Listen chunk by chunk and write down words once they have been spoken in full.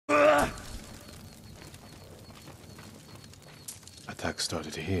attack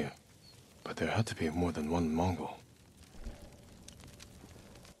started here, but there had to be more than one Mongol.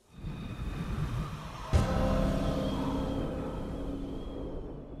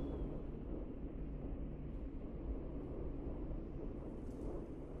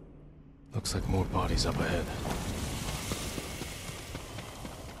 Looks like more bodies up ahead.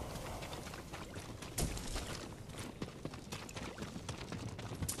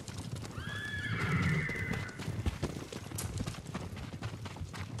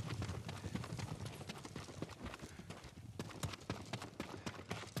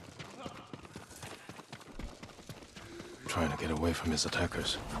 Trying to get away from his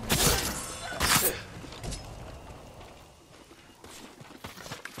attackers.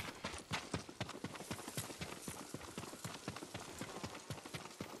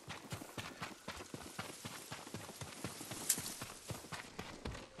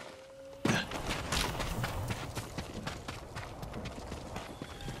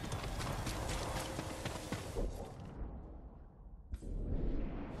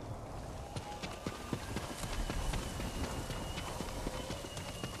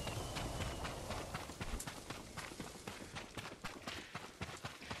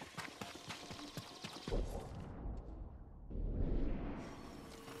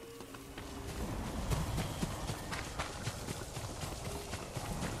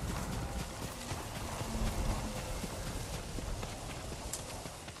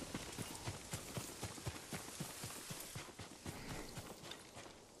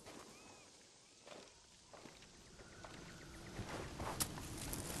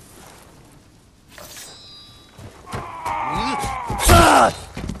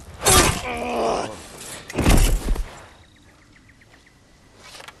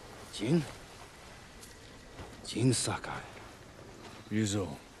 Jin Sakai. Ryuzo,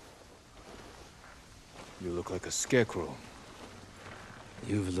 you look like a scarecrow.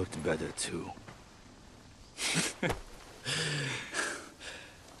 You've looked better too.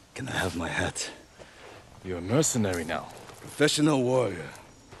 Can I have my hat? You're a mercenary now. Professional warrior.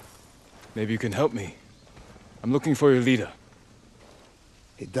 Maybe you can help me. I'm looking for your leader.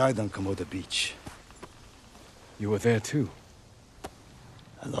 He died on Komoda Beach. You were there too.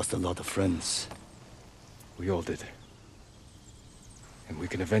 I lost a lot of friends. We all did. And we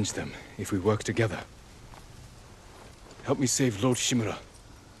can avenge them if we work together. Help me save Lord Shimura.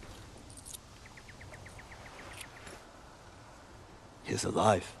 He's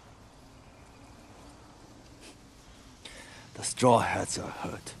alive. The Straw Hats are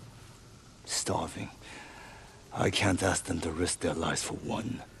hurt. Starving. I can't ask them to risk their lives for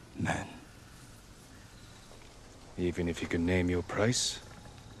one man. Even if you can name your price?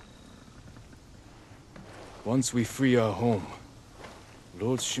 Once we free our home,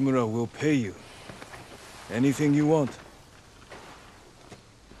 Lord Shimura will pay you. Anything you want.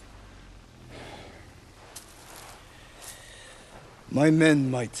 My men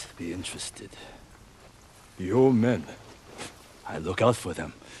might be interested. Your men? I look out for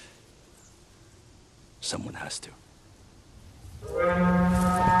them. Someone has to.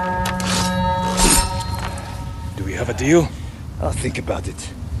 Do we have a deal? I'll think about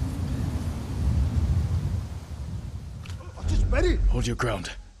it. Hold your ground.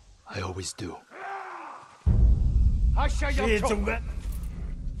 I always do.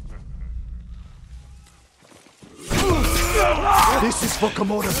 This is for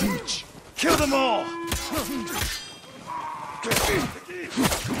Komoda Beach. Kill them all!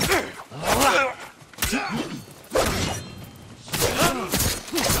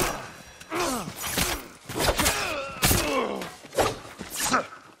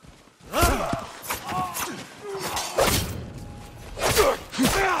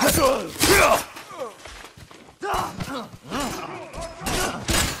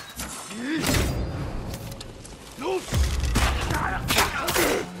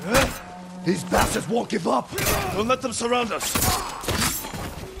 These bastards won't give up! Don't let them surround us!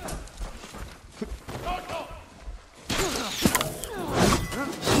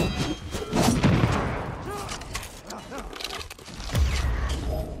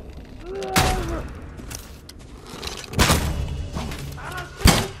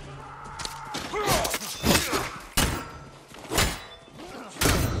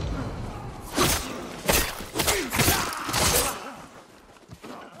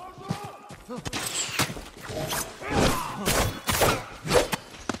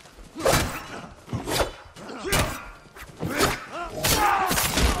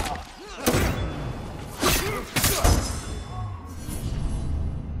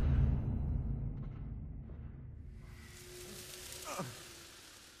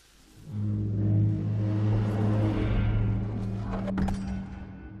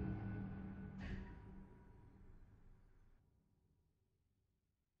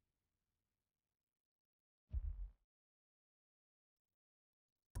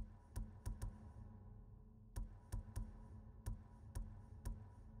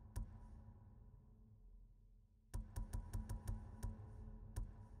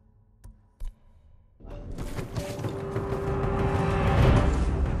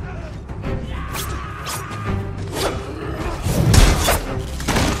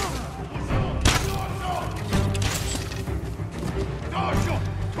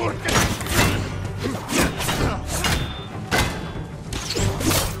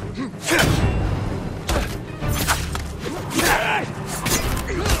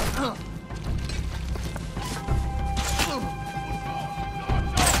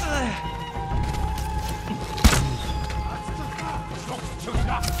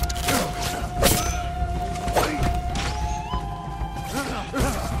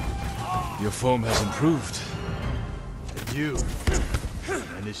 Your form has improved. And you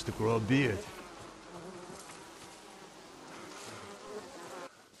managed to grow a beard.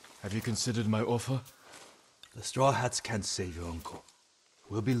 Have you considered my offer? The Straw Hats can't save your uncle.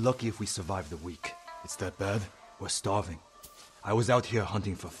 We'll be lucky if we survive the week. It's that bad? We're starving. I was out here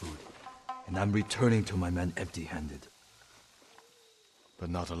hunting for food, and I'm returning to my men empty-handed.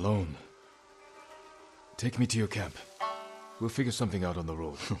 But not alone. Take me to your camp. We'll figure something out on the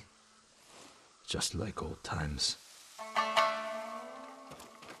road. Just like old times.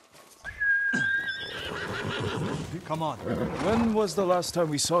 Come on. When was the last time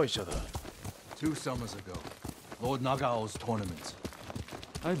we saw each other? 2 summers ago. Lord Nagao's tournament.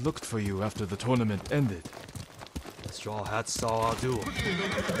 I looked for you after the tournament ended. The Straw Hats saw our duel.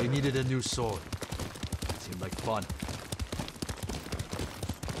 They needed a new sword. Seemed like fun.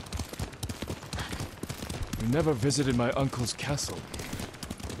 You never visited my uncle's castle.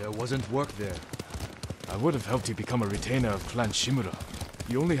 There wasn't work there. I would have helped you become a retainer of Clan Shimura.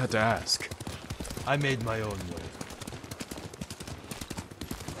 You only had to ask. I made my own way.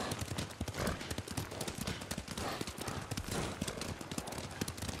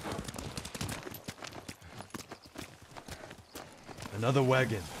 Another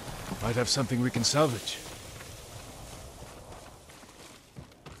wagon. Might have something we can salvage.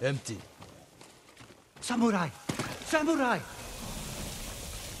 Empty. Samurai! Samurai!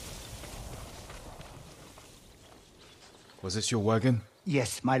 Was this your wagon?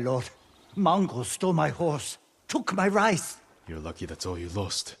 Yes, my lord. Mongols stole my horse, took my rice. You're lucky that's all you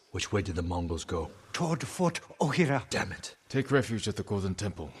lost. Which way did the Mongols go? Toward Fort Ohira. Damn it. Take refuge at the Golden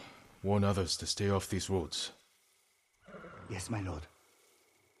Temple. Warn others to stay off these roads. Yes, my lord.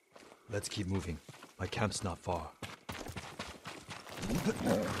 Let's keep moving. My camp's not far.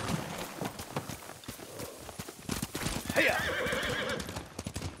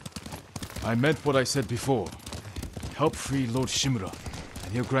 I meant what I said before. Help free Lord Shimura,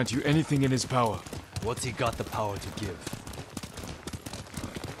 and he'll grant you anything in his power. What's he got the power to give?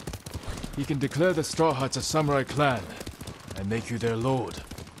 He can declare the Straw Hats a samurai clan, and make you their lord.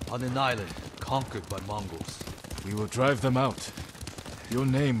 On an island, conquered by Mongols. We will drive them out. Your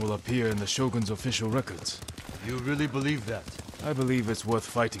name will appear in the Shogun's official records. You really believe that? I believe it's worth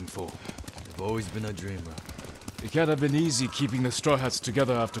fighting for. You've always been a dreamer. It can't have been easy keeping the Straw Hats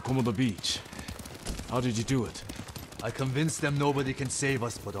together after Komodo Beach. How did you do it? I convinced them nobody can save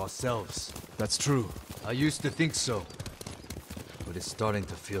us but ourselves. That's true. I used to think so. But it's starting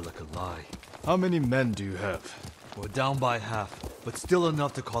to feel like a lie. How many men do you have? We're down by half, but still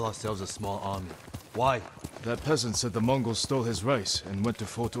enough to call ourselves a small army. Why? That peasant said the Mongols stole his rice and went to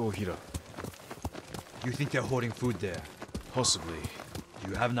Fort Ohira. You think they're hoarding food there? Possibly. Do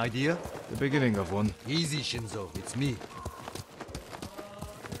you have an idea? The beginning of one. Easy, Shinzo. It's me.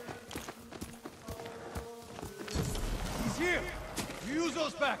 He's here! You use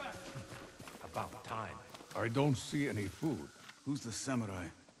those back! About time. I don't see any food. Who's the samurai?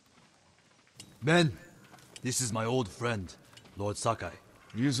 Men, this is my old friend, Lord Sakai.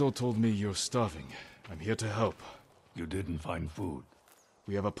 Ryuzo told me you're starving. I'm here to help. You didn't find food.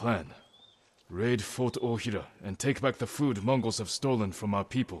 We have a plan. Raid Fort Ohira and take back the food Mongols have stolen from our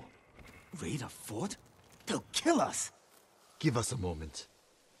people. Raid a fort? They'll kill us! Give us a moment.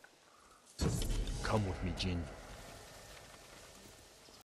 Come with me, Jin.